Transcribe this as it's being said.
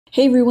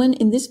Hey everyone,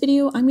 in this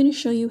video I'm going to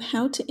show you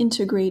how to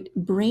integrate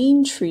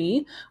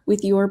Braintree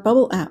with your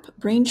Bubble app.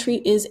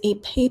 Braintree is a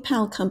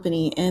PayPal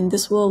company and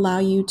this will allow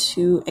you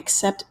to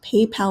accept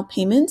PayPal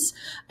payments,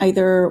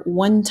 either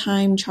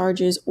one-time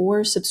charges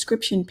or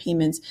subscription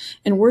payments.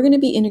 And we're going to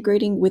be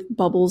integrating with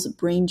Bubble's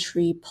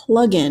Braintree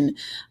plugin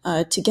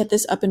to get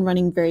this up and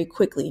running very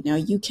quickly. Now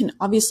you can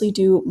obviously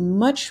do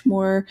much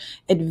more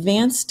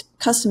advanced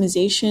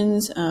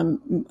customizations,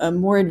 a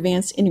more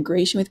advanced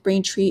integration with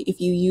Braintree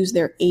if you use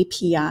their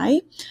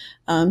API.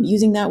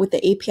 Using that with the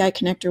API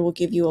connector will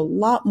give you a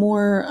lot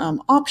more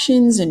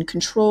options and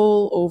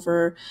control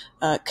over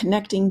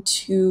connecting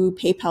to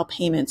PayPal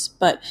payments.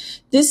 But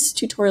this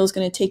tutorial is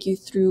going to take you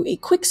through a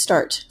quick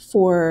start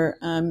for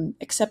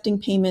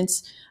accepting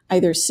payments,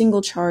 either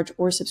single charge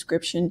or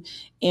subscription.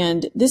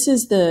 And this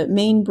is the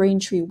main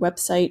Braintree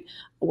website.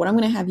 What I'm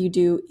going to have you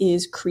do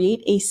is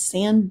create a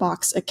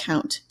Sandbox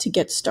account to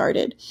get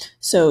started.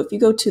 So if you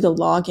go to the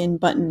login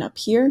button up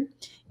here,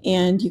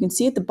 and you can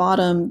see at the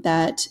bottom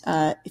that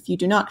if you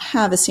do not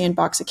have a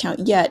Sandbox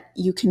account yet,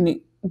 you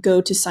can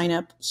go to sign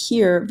up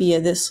here via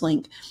this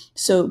link.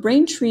 So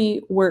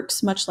Braintree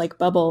works much like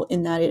Bubble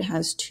in that it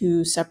has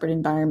two separate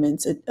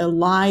environments, a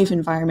live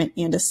environment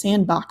and a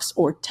sandbox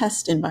or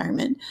test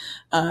environment.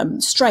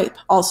 Stripe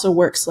also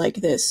works like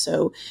this.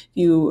 So if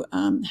you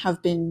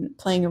have been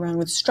playing around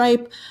with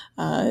Stripe,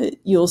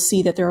 you'll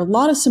see that there are a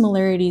lot of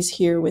similarities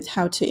here with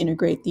how to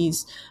integrate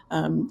these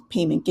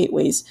payment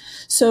gateways.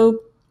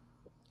 So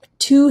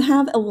to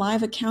have a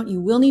live account,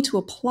 you will need to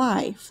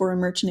apply for a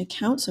merchant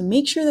account. So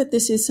make sure that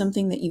this is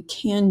something that you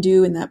can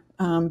do and that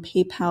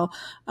PayPal,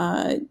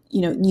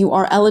 you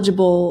are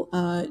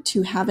eligible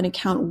to have an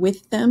account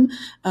with them.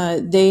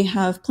 They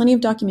have plenty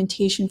of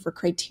documentation for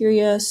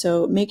criteria.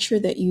 So make sure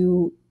that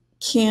you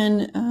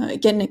can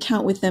get an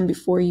account with them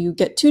before you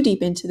get too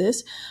deep into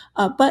this.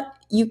 But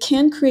you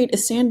can create a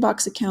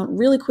Sandbox account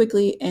really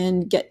quickly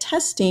and get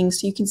testing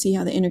so you can see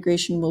how the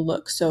integration will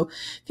look. So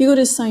if you go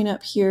to sign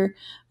up here,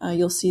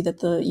 you'll see that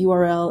the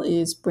URL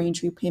is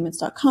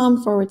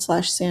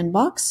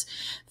braintreepayments.com/sandbox.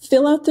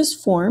 Fill out this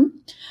form.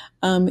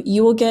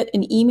 You will get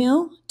an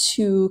email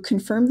to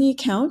confirm the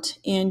account,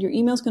 and your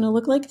email is going to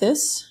look like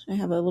this. I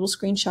have a little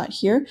screenshot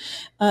here.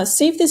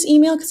 Save this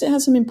email because it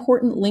has some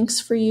important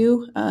links for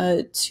you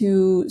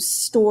to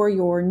store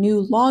your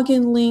new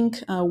login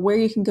link, where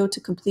you can go to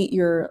complete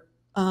your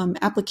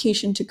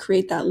application to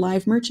create that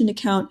live merchant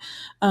account.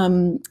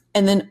 And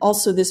then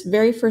also this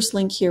very first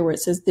link here where it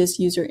says this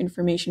user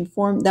information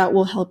form, that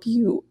will help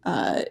you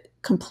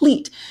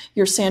complete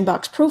your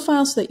Sandbox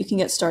profile so that you can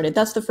get started.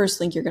 That's the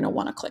first link you're going to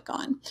want to click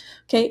on.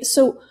 Okay,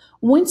 so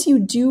once you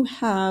do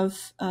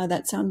have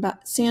that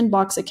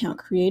Sandbox account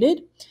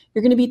created,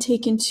 you're going to be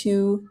taken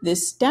to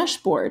this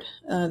dashboard,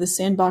 the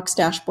Sandbox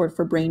dashboard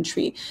for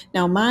Braintree.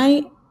 Now,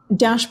 my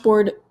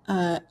dashboard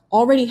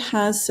already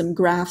has some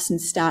graphs and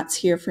stats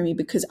here for me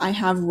because I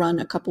have run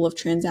a couple of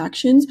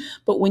transactions.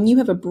 But when you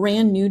have a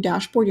brand new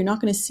dashboard, you're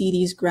not going to see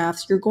these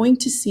graphs. You're going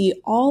to see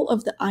all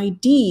of the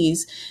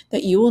IDs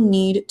that you will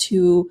need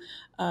to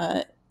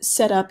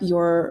set up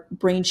your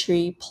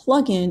Braintree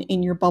plugin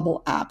in your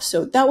Bubble app.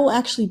 So that will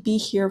actually be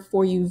here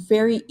for you,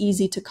 very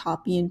easy to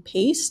copy and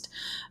paste.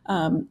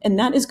 And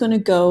that is going to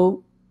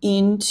go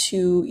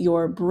into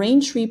your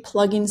Braintree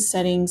plugin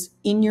settings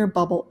in your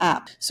Bubble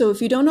app. So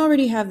if you don't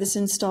already have this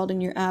installed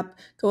in your app,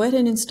 go ahead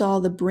and install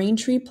the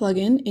Braintree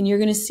plugin, and you're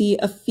going to see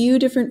a few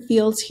different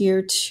fields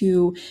here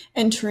to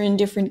enter in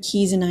different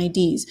keys and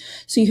IDs.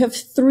 So you have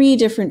 3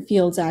 different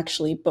fields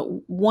actually,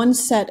 but one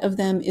set of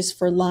them is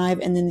for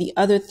live, and then the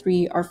other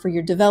 3 are for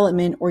your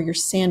development or your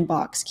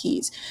Sandbox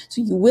keys.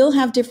 So you will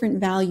have different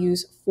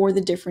values for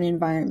the different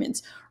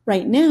environments.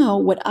 Right now,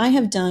 what I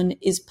have done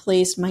is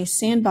place my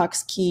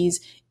Sandbox keys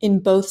in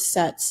both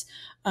sets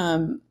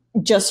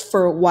just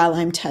for while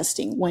I'm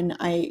testing.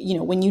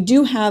 When you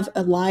do have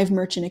a live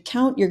merchant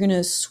account, you're going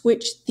to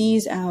switch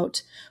these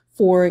out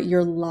for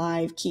your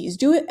live keys.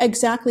 Do it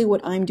exactly what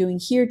I'm doing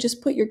here.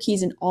 Just put your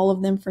keys in all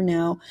of them for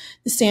now.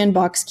 The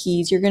Sandbox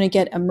keys, you're going to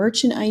get a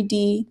merchant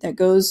ID that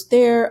goes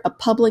there, a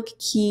public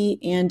key,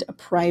 and a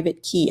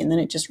private key, and then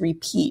it just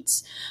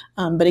repeats.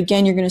 But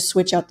again, you're going to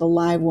switch out the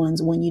live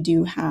ones when you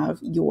do have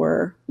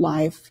your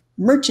live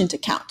merchant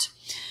account.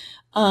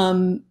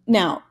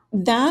 Now,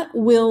 that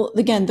will,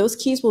 again, those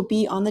keys will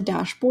be on the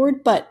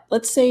dashboard, but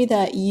let's say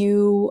that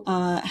you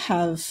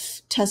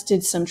have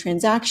tested some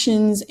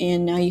transactions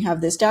and now you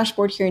have this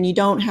dashboard here and you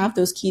don't have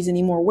those keys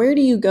anymore. Where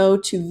do you go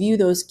to view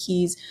those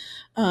keys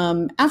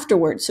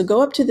afterwards? So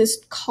go up to this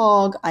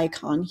cog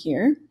icon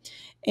here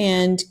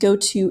and go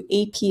to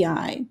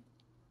API.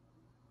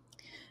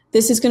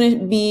 This is going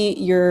to be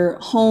your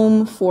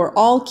home for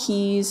all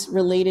keys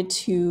related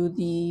to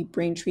the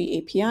Braintree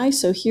API.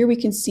 So here we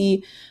can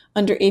see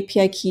under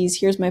API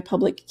keys, here's my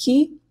public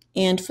key.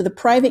 And for the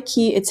private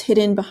key, it's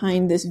hidden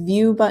behind this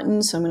view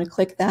button. So I'm going to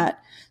click that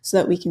so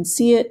that we can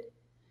see it.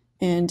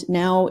 And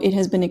now it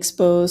has been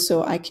exposed,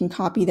 so I can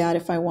copy that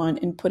if I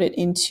want and put it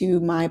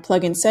into my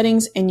plugin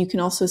settings. And you can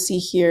also see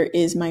here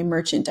is my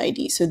merchant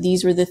ID. So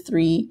these were the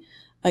 3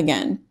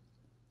 again.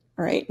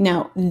 All right,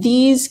 now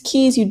these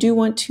keys, you do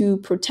want to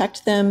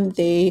protect them.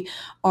 They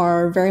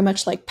are very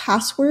much like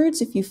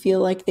passwords. If you feel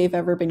like they've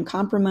ever been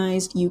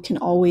compromised, you can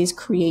always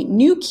create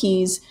new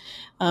keys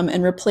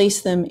and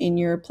replace them in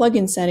your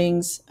plugin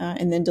settings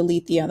and then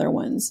delete the other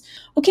ones.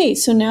 Okay,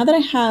 so now that I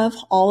have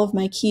all of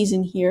my keys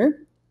in here,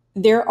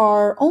 there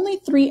are only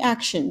 3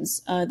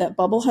 actions that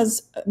Bubble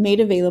has made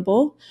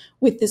available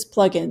with this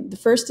plugin. The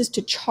first is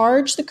to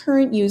charge the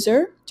current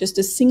user, just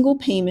a single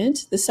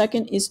payment. The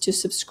second is to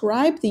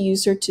subscribe the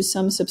user to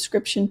some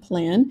subscription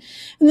plan.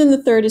 And then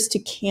the third is to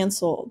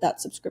cancel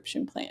that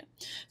subscription plan.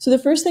 So the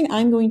first thing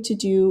I'm going to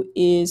do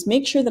is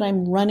make sure that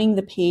I'm running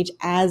the page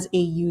as a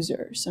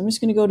user. So I'm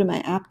just going to go to my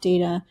app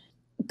data,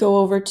 go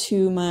over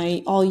to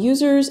my all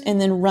users, and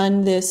then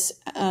run this,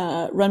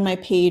 run my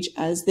page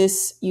as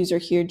this user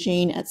here,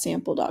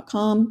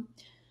 jane@sample.com.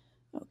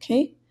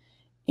 Okay.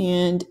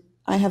 And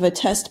I have a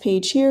test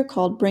page here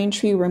called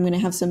Braintree where I'm going to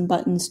have some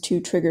buttons to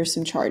trigger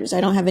some charges.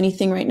 I don't have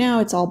anything right now.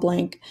 It's all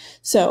blank.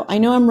 So I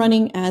know I'm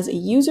running as a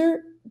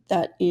user.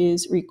 That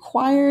is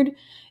required.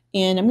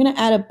 And I'm going to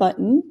add a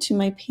button to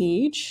my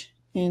page.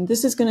 And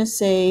this is going to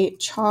say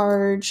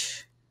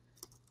charge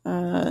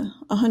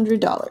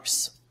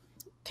 $100.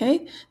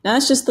 Okay, now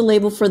that's just the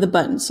label for the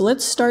button. So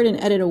let's start and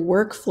edit a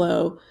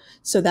workflow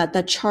so that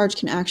that charge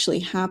can actually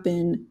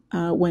happen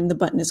when the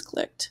button is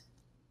clicked.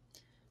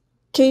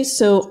 Okay,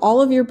 so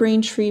all of your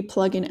Braintree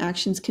plugin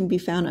actions can be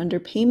found under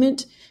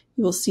payment.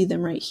 You will see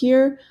them right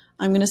here.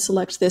 I'm going to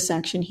select this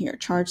action here,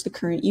 charge the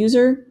current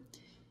user.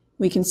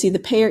 We can see the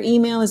payer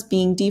email is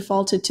being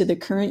defaulted to the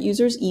current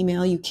user's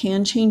email. You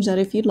can change that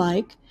if you'd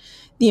like.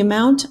 The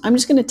amount, I'm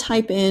just going to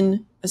type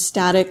in a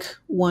static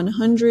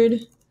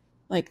 100.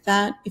 Like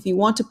that. If you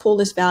want to pull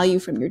this value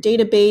from your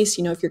database,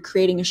 you know, if you're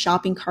creating a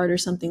shopping cart or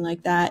something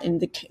like that, and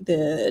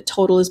the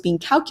total is being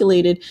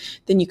calculated,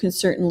 then you can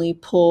certainly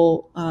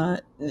pull,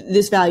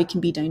 this value can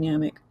be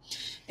dynamic.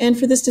 And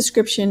for this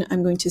description,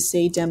 I'm going to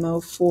say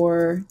demo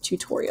for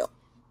tutorial.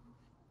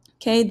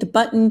 Okay, the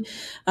button,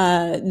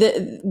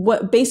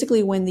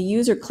 basically when the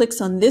user clicks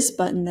on this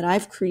button that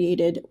I've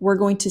created, we're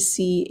going to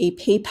see a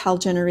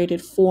PayPal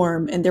generated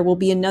form, and there will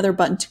be another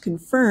button to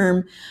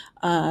confirm,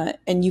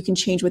 and you can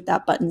change what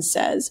that button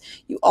says.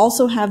 You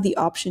also have the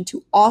option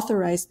to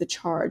authorize the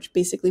charge,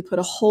 basically put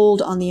a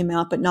hold on the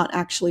amount, but not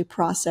actually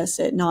process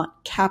it,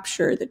 not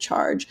capture the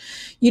charge.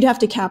 You'd have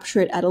to capture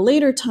it at a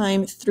later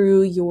time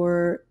through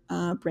your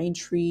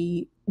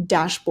Braintree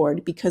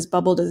dashboard because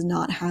Bubble does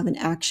not have an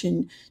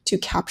action to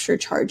capture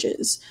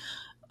charges.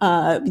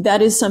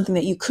 That is something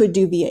that you could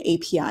do via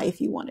API if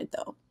you wanted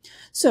though.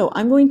 So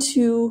I'm going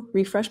to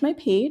refresh my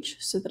page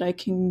so that I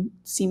can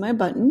see my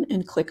button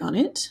and click on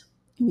it.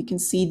 And we can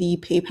see the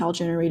PayPal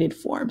generated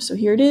form. So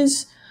here it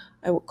is.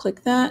 I will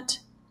click that.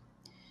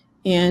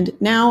 And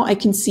now I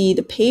can see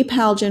the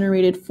PayPal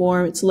generated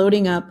form. It's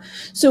loading up.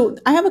 So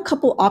I have a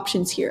couple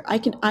options here. I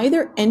can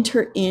either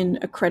enter in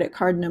a credit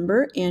card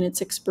number and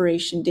its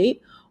expiration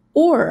date,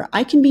 or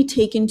I can be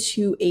taken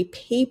to a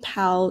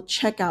PayPal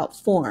checkout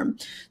form.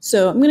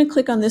 So I'm going to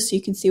click on this so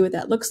you can see what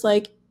that looks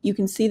like. You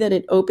can see that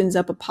it opens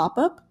up a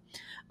pop-up.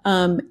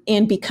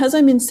 And because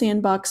I'm in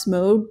Sandbox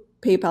mode,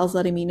 PayPal's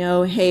letting me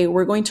know, hey,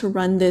 we're going to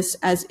run this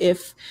as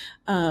if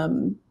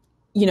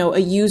you know, a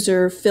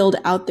user filled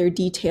out their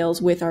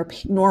details with our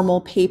normal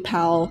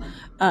PayPal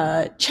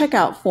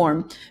checkout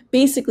form.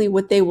 Basically,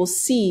 what they will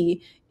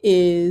see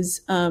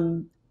is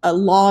a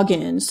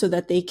login so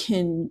that they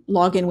can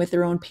log in with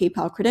their own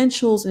PayPal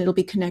credentials and it'll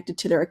be connected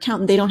to their account.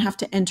 And they don't have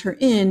to enter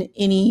in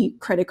any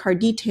credit card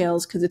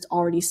details because it's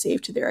already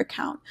saved to their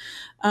account.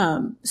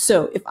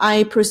 So if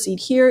I proceed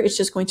here, it's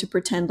just going to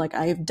pretend like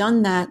I have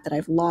done that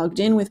I've logged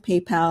in with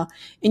PayPal.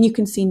 And you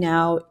can see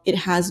now it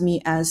has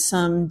me as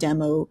some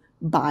demo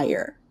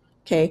buyer.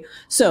 Okay,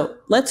 so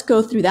let's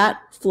go through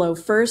that flow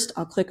first.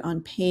 I'll click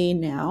on pay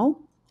now.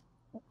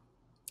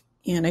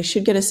 And I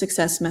should get a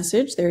success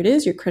message. There it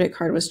is. Your credit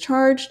card was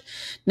charged.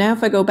 Now,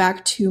 if I go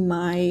back to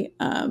my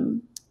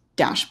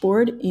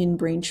dashboard in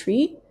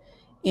Braintree,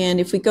 and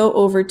if we go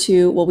over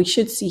to, well, we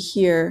should see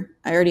here,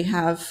 I already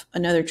have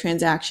another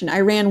transaction.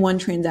 I ran one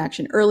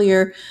transaction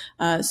earlier.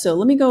 So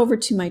let me go over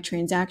to my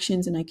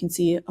transactions and I can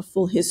see a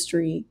full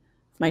history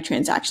of my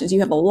transactions. You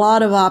have a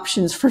lot of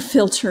options for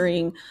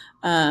filtering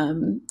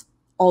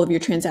all of your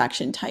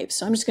transaction types.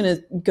 So I'm just going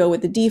to go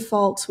with the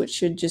defaults, which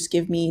should just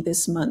give me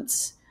this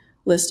month's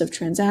list of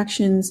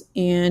transactions.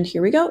 And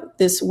here we go.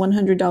 This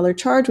 $100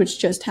 charge, which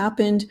just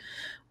happened,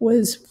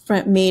 was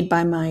made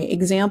by my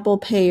example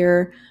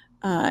payer.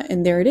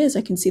 And there it is.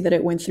 I can see that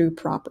it went through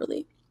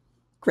properly.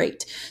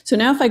 Great. So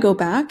now if I go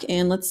back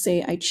and let's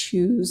say I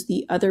choose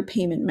the other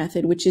payment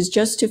method, which is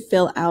just to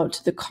fill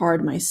out the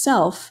card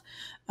myself,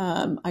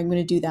 I'm going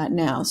to do that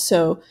now.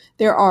 So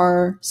there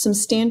are some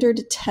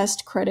standard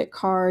test credit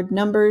card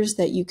numbers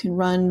that you can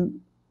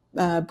run.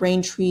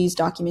 Braintree's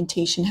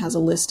documentation has a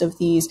list of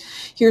these.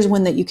 Here's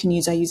one that you can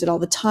use. I use it all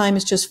the time.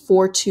 It's just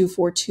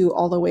 4242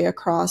 all the way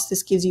across.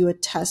 This gives you a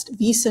test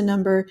Visa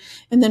number.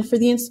 And then for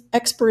the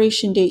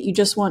expiration date, you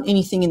just want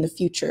anything in the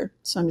future.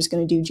 So I'm just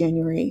going to do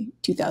January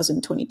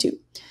 2022.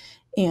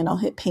 and I'll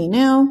hit pay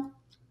now.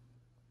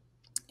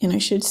 And I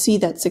should see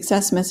that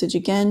success message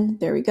again.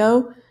 There we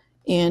go.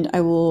 And I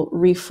will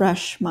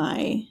refresh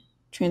my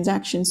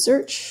transaction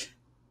search.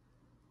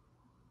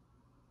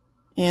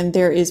 And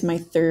there is my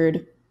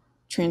third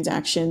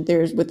transaction.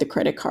 There's with the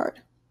credit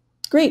card.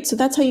 Great. So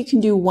that's how you can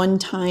do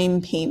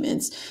one-time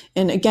payments.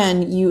 And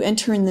again, you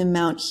enter in the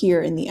amount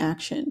here in the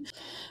action.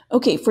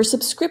 Okay, for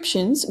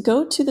subscriptions,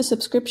 go to the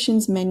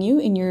subscriptions menu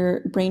in your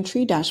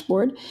Braintree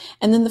dashboard.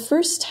 And then the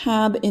first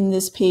tab in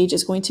this page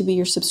is going to be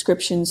your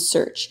subscription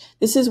search.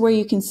 This is where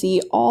you can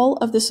see all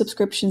of the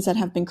subscriptions that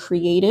have been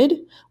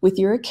created with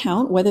your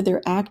account, whether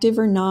they're active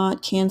or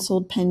not,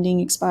 canceled, pending,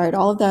 expired,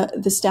 all of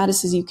the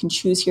statuses you can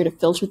choose here to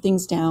filter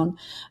things down.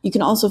 You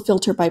can also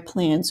filter by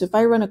plan. So if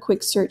I run a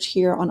quick search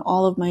here on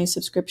all of my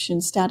subscription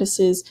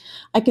statuses,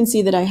 I can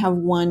see that I have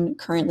one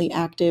currently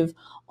active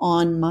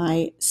on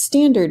my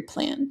standard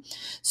plan.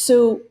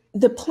 So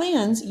the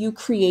plans you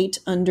create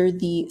under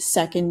the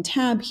second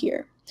tab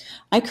here.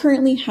 I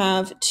currently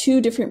have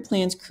two different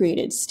plans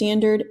created,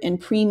 standard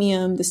and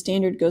premium. The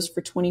standard goes for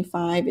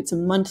 $25. It's a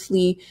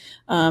monthly.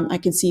 I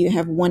can see you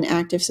have one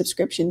active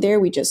subscription there.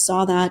 We just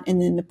saw that.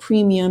 And then the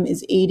premium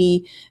is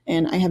 $80,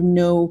 and I have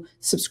no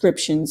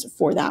subscriptions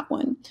for that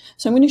one.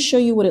 So I'm going to show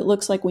you what it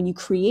looks like when you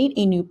create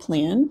a new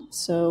plan.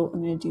 So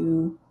I'm going to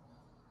do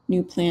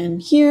new plan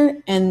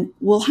here, and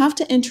we'll have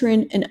to enter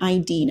in an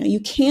ID. Now you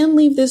can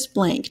leave this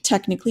blank,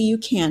 technically you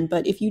can,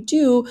 but if you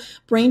do,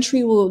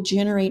 Braintree will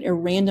generate a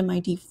random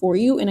ID for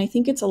you, and I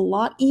think it's a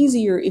lot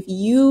easier if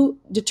you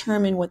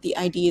determine what the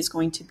ID is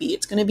going to be.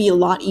 It's going to be a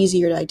lot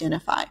easier to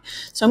identify.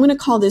 So I'm going to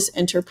call this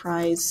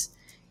Enterprise,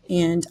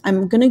 and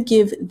I'm going to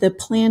give the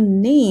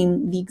plan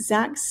name the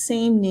exact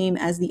same name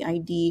as the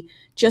ID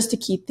just to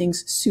keep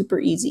things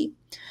super easy.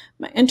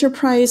 My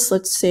Enterprise,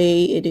 let's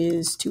say it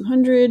is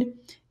 200.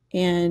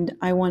 And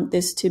I want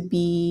this to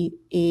be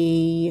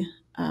a,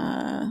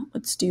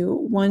 let's do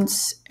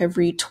once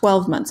every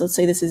 12 months. Let's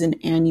say this is an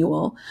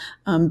annual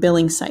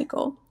billing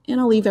cycle. And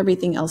I'll leave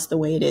everything else the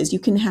way it is. You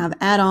can have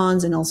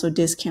add-ons and also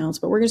discounts,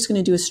 but we're just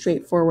going to do a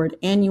straightforward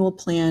annual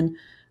plan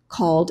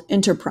called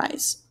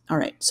Enterprise. All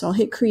right, so I'll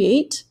hit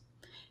create.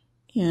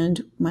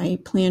 And my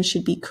plan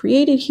should be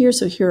created here.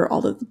 So here are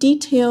all of the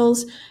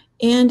details.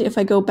 And if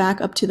I go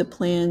back up to the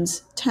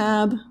plans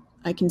tab,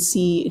 I can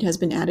see it has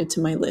been added to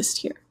my list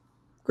here.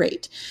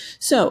 Great.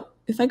 So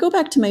if I go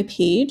back to my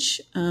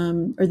page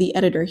or the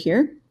editor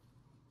here,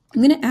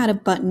 I'm going to add a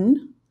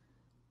button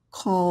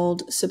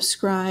called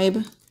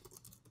Subscribe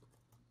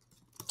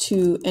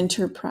to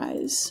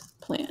Enterprise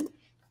Plan.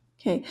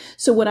 Okay,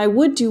 so what I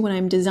would do when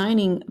I'm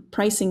designing a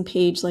pricing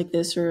page like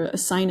this or a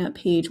sign-up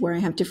page where I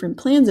have different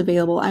plans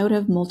available, I would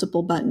have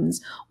multiple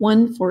buttons,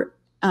 one for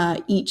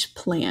each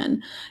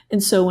plan.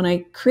 And so when I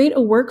create a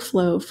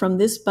workflow from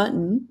this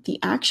button, the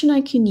action I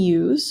can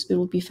use, it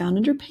will be found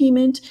under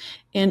payment,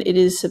 and it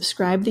is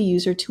subscribe the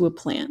user to a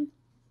plan.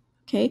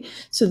 Okay,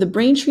 so the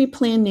Braintree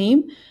plan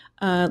name,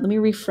 let me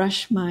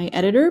refresh my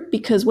editor,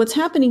 because what's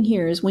happening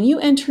here is when you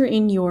enter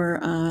in your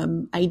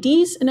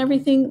IDs and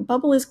everything,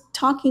 Bubble is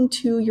talking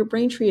to your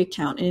Braintree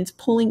account and it's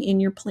pulling in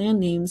your plan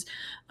names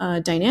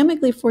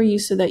dynamically for you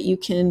so that you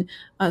can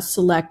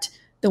select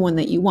the one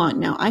that you want.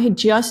 Now, I had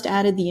just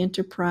added the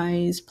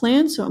Enterprise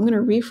plan, so I'm going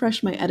to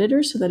refresh my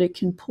editor so that it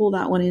can pull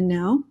that one in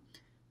now.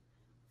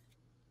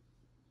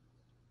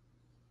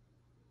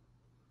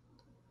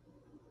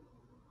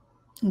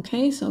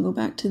 Okay, so I'll go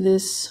back to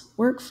this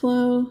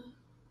workflow.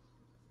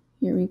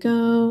 Here we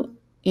go.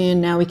 And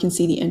now we can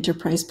see the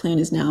Enterprise plan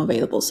is now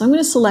available. So I'm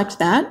going to select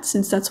that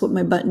since that's what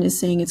my button is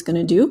saying it's going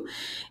to do.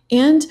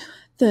 And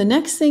the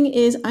next thing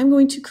is I'm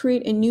going to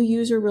create a new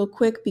user real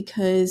quick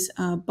because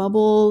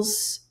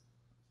Bubble's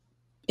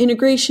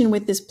integration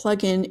with this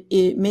plugin,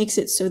 it makes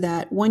it so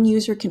that one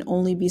user can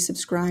only be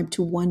subscribed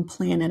to one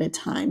plan at a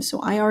time.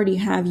 So I already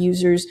have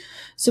users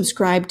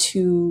subscribed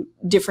to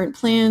different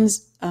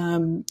plans.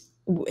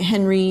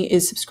 Henry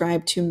is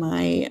subscribed to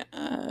my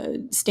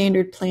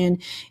standard plan,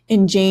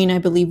 and Jane, I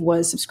believe,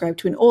 was subscribed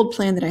to an old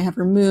plan that I have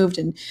removed,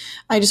 and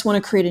I just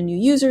want to create a new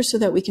user so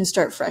that we can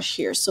start fresh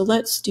here. So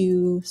let's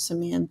do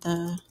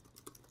Samantha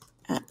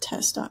at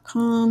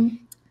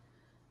test.com,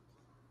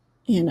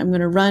 and I'm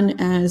going to run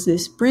as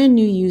this brand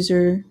new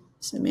user,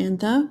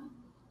 Samantha.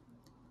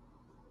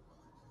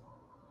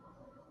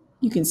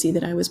 You can see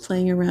that I was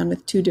playing around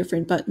with two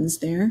different buttons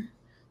there.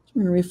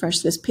 I'm going to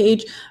refresh this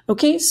page.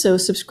 Okay, so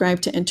subscribe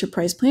to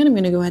Enterprise Plan. I'm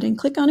going to go ahead and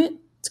click on it.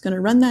 It's going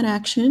to run that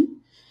action.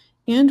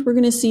 And we're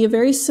going to see a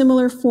very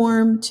similar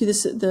form to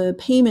the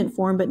payment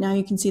form, but now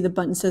you can see the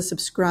button says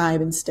subscribe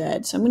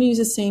instead. So I'm going to use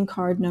the same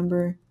card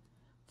number,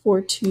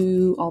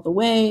 42 all the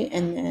way,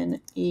 and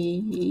then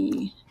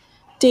a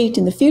date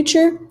in the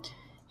future.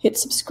 Hit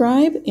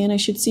subscribe, and I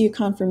should see a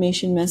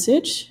confirmation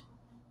message.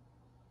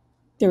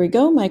 There we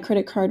go. My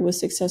credit card was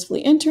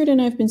successfully entered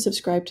and I've been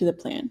subscribed to the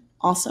plan.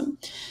 Awesome.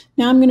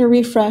 Now I'm going to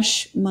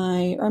refresh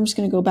I'm just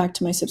going to go back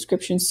to my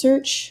subscription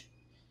search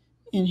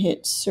and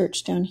hit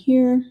search down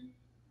here.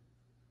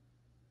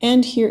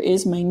 And here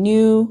is my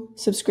new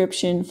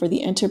subscription for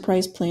the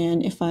Enterprise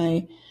plan. If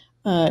I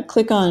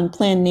click on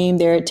plan name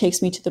there, it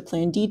takes me to the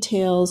plan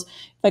details.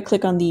 If I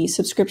click on the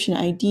subscription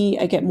ID,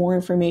 I get more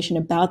information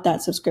about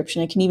that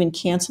subscription. I can even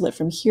cancel it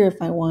from here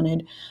if I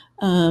wanted.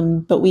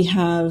 But we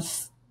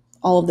have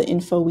all of the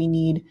info we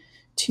need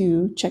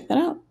to check that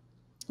out.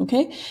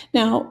 Okay,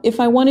 now if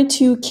I wanted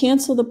to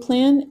cancel the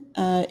plan,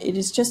 it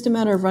is just a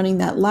matter of running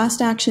that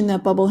last action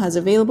that Bubble has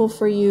available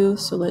for you.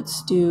 So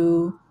let's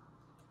do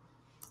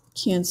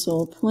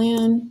cancel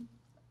plan.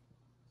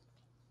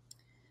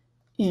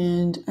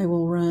 And I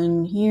will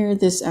run here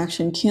this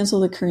action, cancel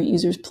the current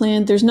user's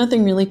plan. There's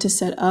nothing really to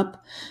set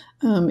up.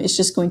 It's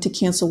just going to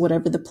cancel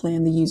whatever the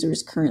plan the user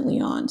is currently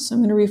on. So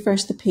I'm going to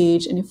refresh the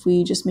page. And if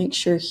we just make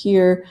sure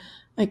here,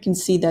 I can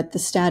see that the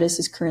status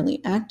is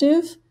currently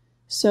active.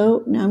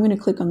 So now I'm going to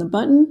click on the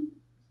button,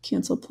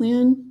 cancel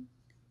plan.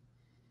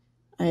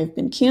 I have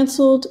been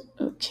canceled.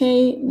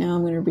 Okay, now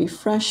I'm going to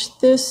refresh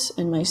this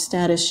and my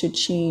status should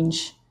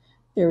change.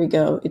 There we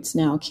go. It's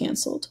now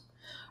canceled.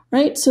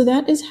 Right, so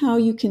that is how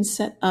you can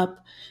set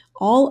up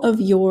all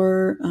of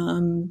your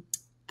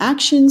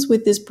actions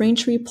with this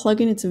Braintree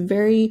plugin. It's a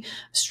very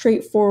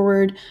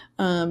straightforward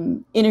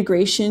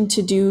integration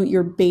to do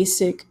your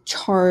basic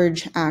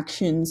charge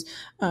actions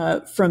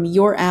from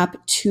your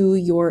app to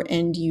your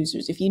end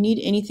users. If you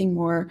need anything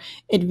more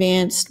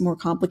advanced, more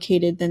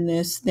complicated than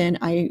this, then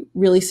I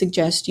really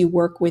suggest you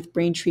work with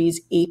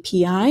Braintree's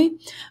API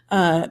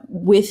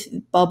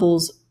with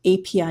Bubble's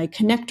API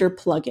connector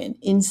plugin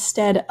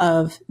instead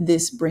of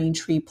this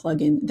Braintree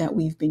plugin that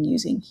we've been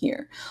using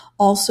here.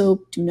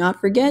 Also, do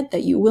not forget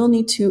that you will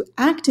need to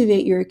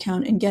activate your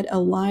account and get a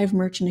live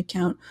merchant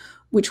account,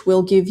 which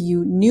will give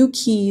you new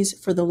keys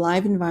for the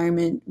live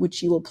environment,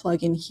 which you will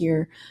plug in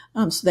here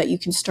so that you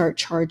can start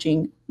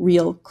charging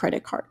real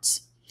credit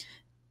cards.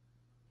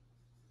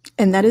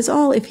 And that is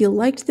all. If you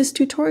liked this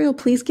tutorial,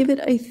 please give it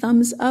a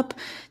thumbs up.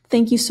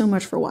 Thank you so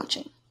much for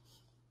watching.